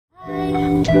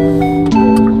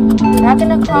Back in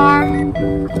the car,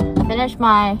 finished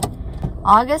my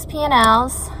August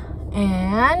P&Ls,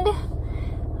 and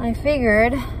I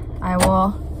figured I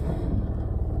will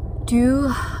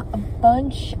do a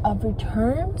bunch of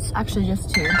returns, actually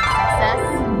just 2.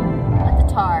 Success at the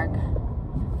Targ.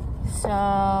 So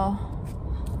I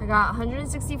got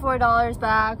 $164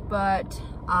 back, but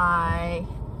I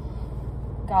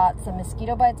got some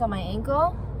mosquito bites on my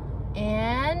ankle,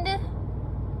 and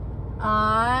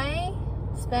I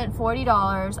spent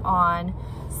 $40 on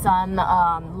some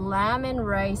lamb and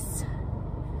rice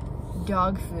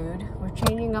dog food. We're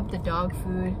changing up the dog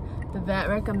food. The vet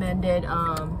recommended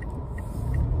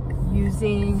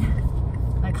using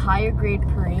like higher grade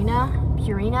Purina,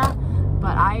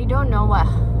 but I don't know what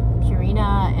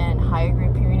Purina and higher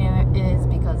grade Purina is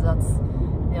because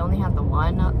they only have the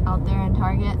one out there in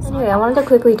Target. So anyway, I wanted to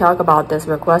quickly talk about this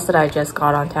request that I just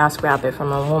got on TaskRabbit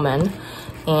from a woman,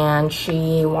 and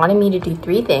she wanted me to do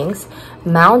 3 things.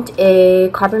 Mount a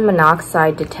carbon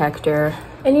monoxide detector.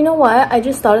 And you know what? I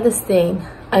just thought of this thing.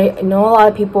 I know a lot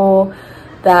of people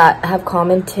that have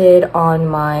commented on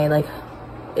my like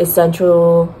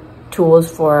essential tools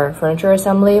for furniture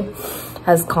assembly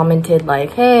has commented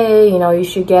like, hey, you know, you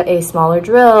should get a smaller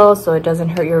drill so it doesn't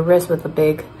hurt your wrist with a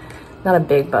big, not a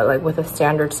big, but like with a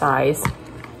standard size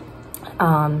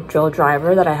drill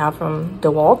driver that I have from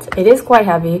DeWalt. It is quite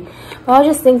heavy, but I was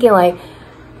just thinking like,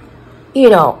 you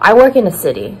know, I work in a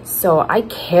city, so I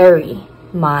carry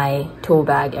my tool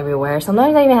bag everywhere.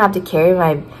 Sometimes I even have to carry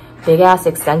my big ass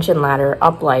extension ladder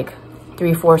up like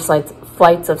 3-4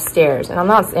 flights of stairs, and I'm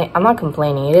not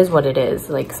complaining. It is what it is.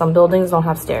 Like, some buildings don't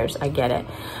have stairs, I get it,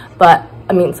 but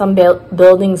I mean, some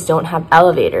buildings don't have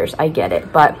elevators, I get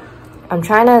it, but I'm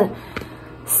trying to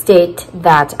state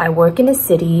that I work in a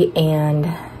city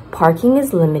and parking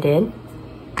is limited,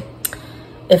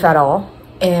 if at all,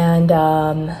 and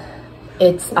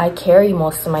I carry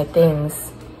most of my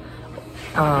things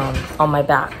on my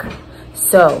back.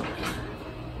 So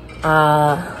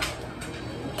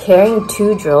carrying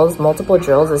 2 drills, multiple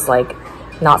drills, is like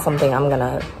not something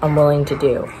I'm willing to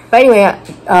do. But anyway,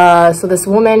 so this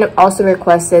woman also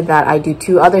requested that I do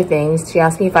 2 other things. She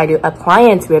asked me if I do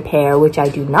appliance repair, which I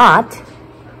do not.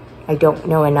 I don't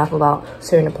know enough about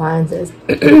certain appliances.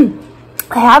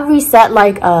 I have reset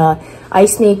like a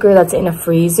ice maker that's in a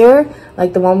freezer,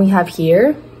 like the one we have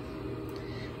here,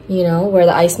 you know, where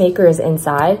the ice maker is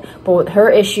inside. But her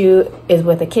issue is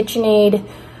with a KitchenAid,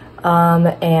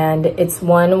 and it's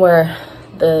one where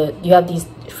you have these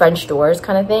French doors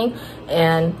kind of thing,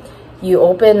 and you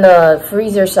open the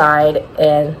freezer side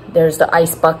and there's the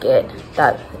ice bucket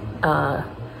that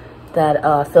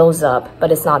fills up,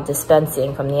 but it's not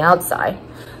dispensing from the outside.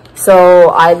 So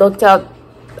I looked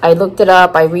it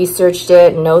up, I researched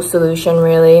it, no solution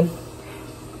really,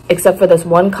 except for this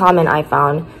one comment I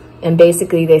found, and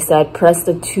basically they said press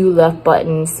the 2 left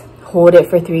buttons, hold it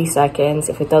for 3 seconds,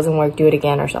 if it doesn't work, do it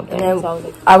again or something. And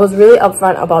I was really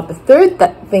upfront about the third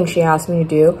thing she asked me to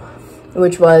do,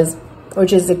 which is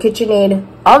the KitchenAid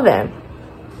oven.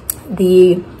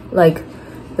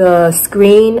 The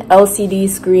screen, LCD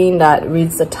screen that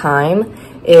reads the time,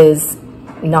 is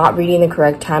not reading the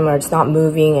correct time, or it's not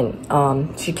moving,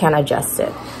 and she can't adjust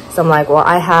it. So I'm like, well,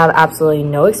 I have absolutely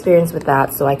no experience with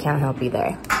that, so I can't help you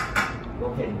there.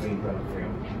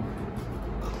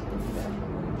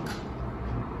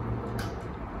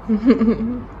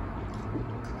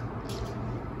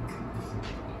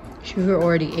 Sugar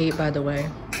already ate, by the way.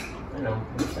 I know.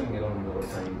 I'm just trying to get on a little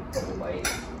tiny couple bites.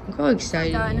 Look how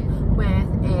excited. Done with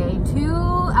a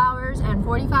 2 hours and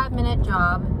 45-minute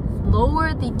job.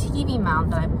 Lowered the TV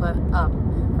mount that I put up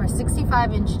for a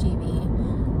 65-inch TV.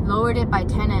 Lowered it by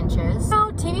 10 inches.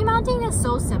 So TV mounting is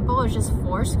so simple. It's just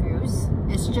 4 screws.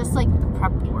 It's just like the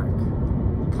prep work.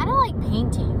 Kind of like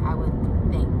painting, I would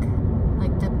think.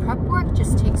 Like, the prep work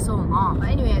just takes so long. But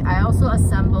anyway, I also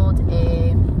assembled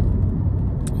I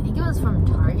think it was from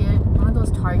Target, one of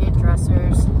those Target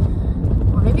dressers,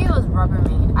 or maybe it was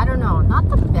Rubbermaid, I don't know. Not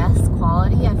the best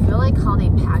quality. I feel like how they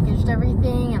packaged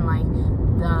everything, and like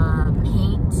the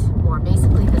paint, or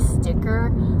basically the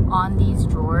sticker on these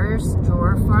drawer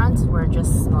fronts were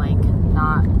just like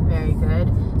not very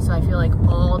good. So I feel like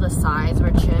all the sides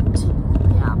were chipped.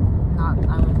 Yeah,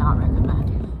 I would not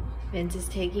recommend. Vince is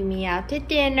taking me out to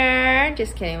dinner.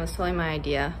 Just kidding, it was totally my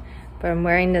idea. But I'm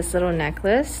wearing this little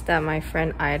necklace that my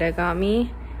friend Ida got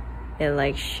me. It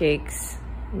like shakes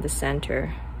in the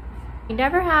center. You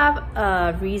never have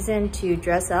a reason to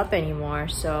dress up anymore,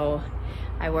 so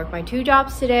I worked my 2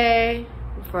 jobs today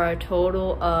for a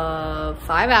total of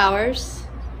 5 hours.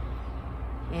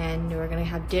 And we're gonna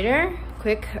have dinner,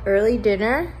 quick early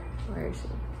dinner. Where is it?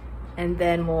 and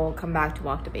then we'll come back to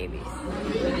walk the babies.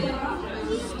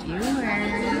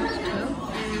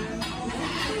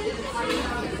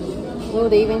 Oh,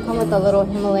 they even come with a little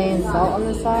Himalayan salt on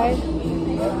the side.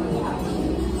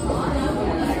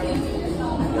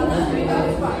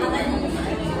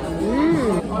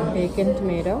 Bacon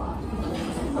tomato.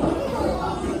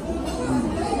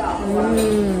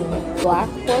 Black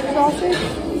pork sausage.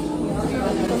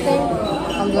 Something.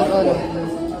 Comes with a little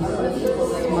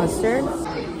mustard.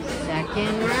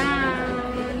 Second round.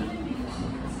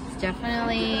 It's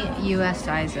definitely US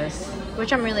sizes,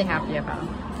 which I'm really happy about.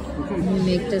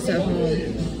 Make this at home.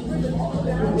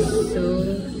 It's so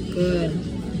good.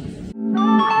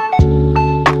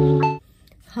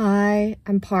 Hi,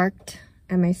 I'm parked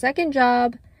at my second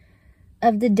job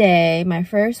of the day. My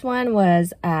first one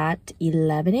was at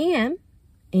 11 a.m.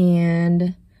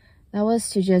 and that was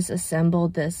to just assemble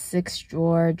this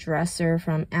 6-drawer dresser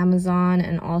from Amazon,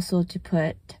 and also to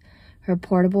put her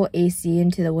portable AC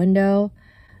into the window.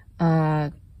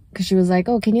 Because she was like,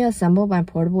 oh, can you assemble my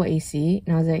portable AC?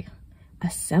 And I was like,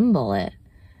 assemble it?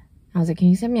 I was like, can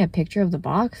you send me a picture of the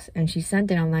box? And she sent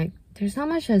it. I'm like, there's not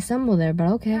much to assemble there, but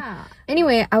okay. Yeah.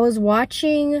 Anyway, I was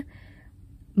watching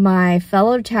my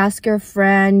fellow tasker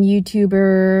friend,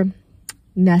 YouTuber,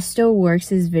 Nesto Works'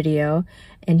 video,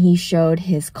 and he showed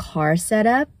his car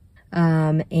setup.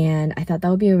 And I thought that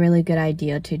would be a really good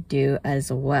idea to do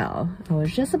as well. I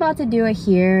was just about to do it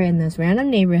here in this random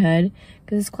neighborhood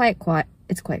because it's quite quiet.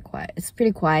 It's quite quiet. It's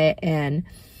pretty quiet, and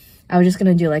I was just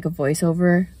gonna do like a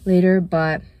voiceover later,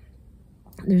 but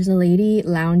there's a lady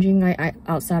lounging right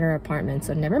outside our apartment,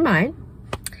 so never mind.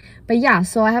 But yeah,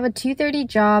 so I have a 2:30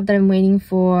 job that I'm waiting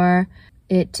for.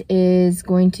 It is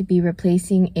going to be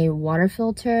replacing a water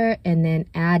filter and then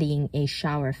adding a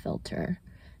shower filter.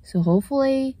 So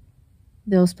hopefully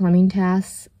those plumbing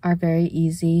tasks are very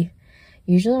easy.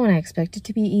 Usually when I expect it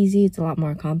to be easy, it's a lot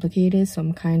more complicated, so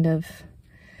I'm kind of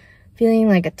feeling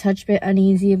like a touch bit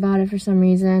uneasy about it for some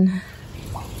reason.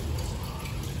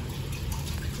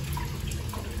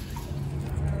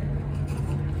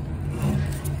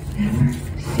 Never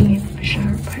seen a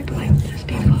shower pipe like this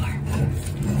before.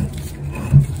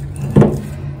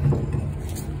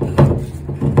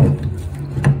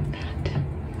 That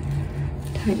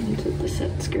tightens with the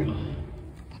set screw.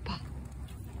 Papa,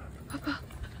 Papa,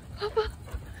 Papa,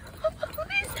 Papa, who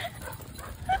is that?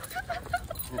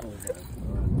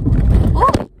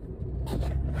 Oh!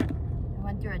 I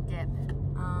went through a dip.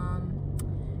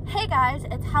 Hey guys,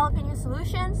 it's Jalapeno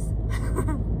Solutions.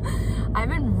 I've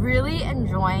been really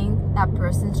enjoying that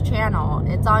person's channel.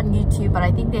 It's on YouTube, but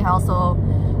I think they also,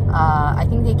 I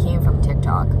think they came from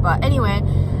TikTok. But anyway,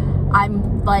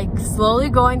 I'm like slowly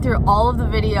going through all of the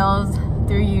videos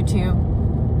through YouTube,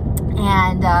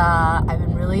 and I've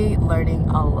been really learning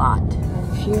a lot.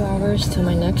 A few hours to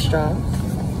my next job,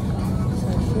 so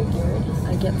I figured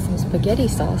I'd get some spaghetti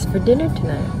sauce for dinner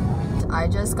tonight. I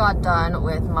just got done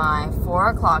with my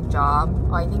 4 o'clock job.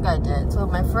 Oh, I think I did. So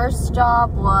my first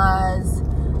job was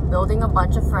building a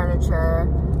bunch of furniture,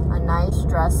 a nice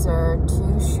dresser,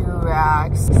 2 shoe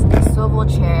racks, a swivel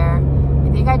chair. I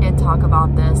think I did talk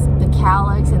about this. The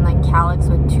calyx, and then calyx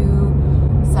with 2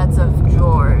 sets of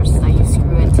drawers that you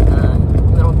screw into the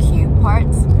little cube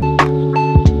parts.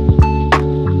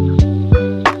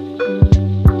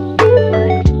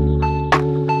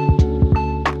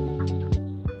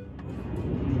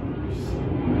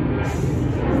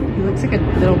 Looks like a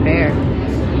little bear.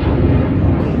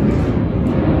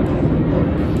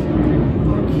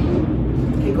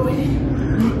 Okay, go ahead.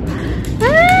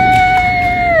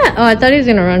 Ah! Oh, I thought he was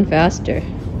gonna run faster.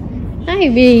 Hi,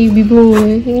 baby boy.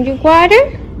 You can drink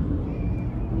water?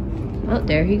 Oh,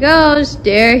 there he goes.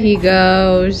 There he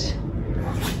goes.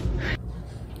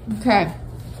 Okay.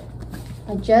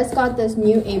 I just got this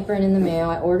new apron in the mail.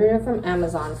 I ordered it from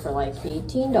Amazon for like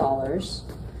 $18.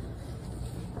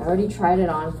 I already tried it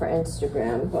on for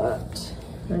Instagram, but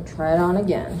I'm gonna try it on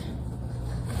again.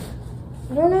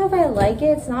 I don't know if I like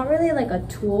it. It's not really like a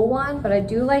tulle one, but I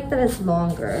do like that it's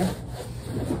longer.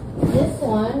 This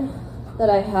one that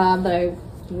I have, that I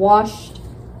washed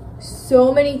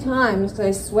so many times because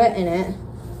I sweat in it,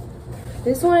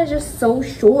 this one is just so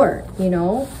short, you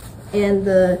know? And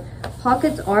the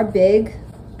pockets are big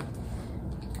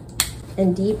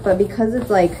and deep, but because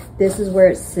it's like, this is where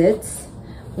it sits,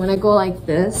 when I go like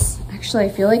this, actually I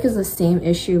feel like it's the same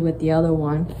issue with the other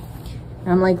one.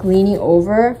 I'm like leaning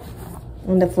over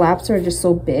and the flaps are just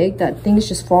so big that things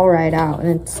just fall right out,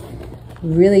 and it's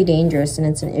really dangerous and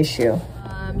it's an issue.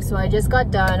 So I just got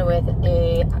done with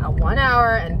a 1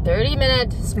 hour and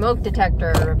 30-minute smoke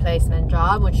detector replacement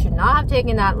job, which should not have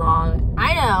taken that long.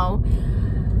 I know,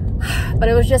 But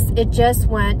it just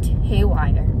went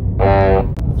haywire.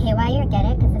 Haywire, get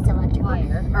it? Because it's electrical.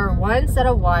 Or one set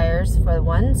of wires for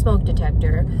one smoke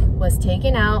detector was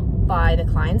taken out by the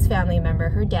client's family member,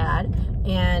 her dad,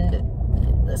 and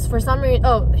for some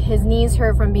reason, his knees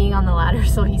hurt from being on the ladder,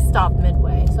 so he stopped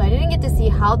midway. So I didn't get to see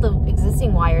how the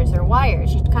existing wires are wired.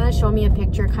 She kind of showed me a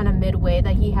picture kind of midway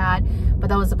that he had, but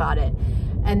that was about it.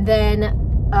 And then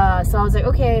so I was like,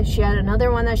 okay, she had another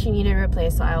one that she needed to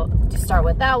replace, so I'll start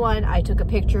with that one. I took a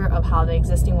picture of how the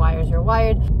existing wires are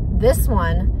wired. This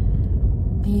one,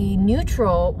 the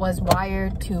neutral was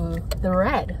wired to the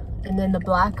red, and then the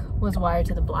black was wired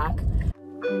to the black.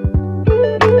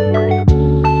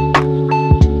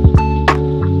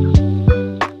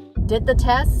 Did the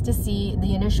test to see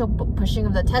the initial pushing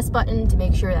of the test button to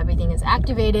make sure everything is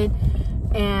activated,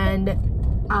 and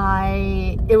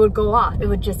it would go off. It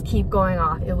would just keep going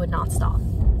off. It would not stop.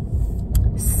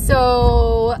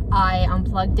 So I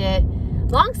unplugged it.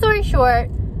 Long story short,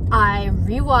 I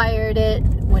rewired it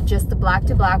with just the black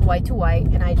to black, white to white,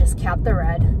 and I just kept the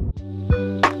red.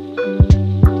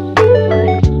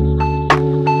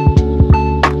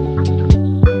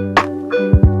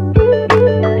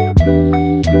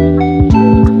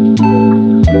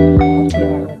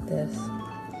 Like this.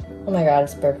 Oh my god,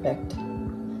 it's perfect.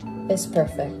 It's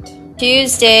perfect.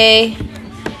 Tuesday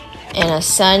and a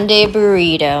Sunday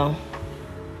burrito.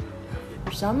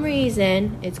 For some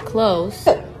reason, it's closed.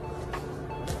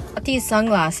 Got these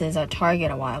sunglasses at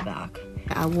Target a while back.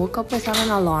 I woke up without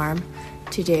an alarm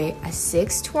today at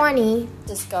 6:20.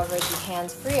 Discovered the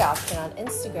hands-free option on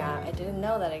Instagram. I didn't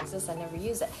know that exists. I never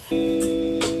use it.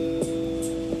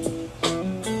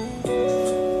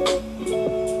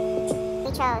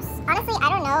 Honestly, I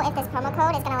don't know if this promo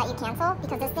code is going to let you cancel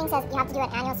because this thing says you have to do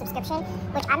an annual subscription,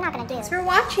 which I'm not going to do. Thanks for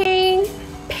watching.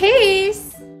 Peace.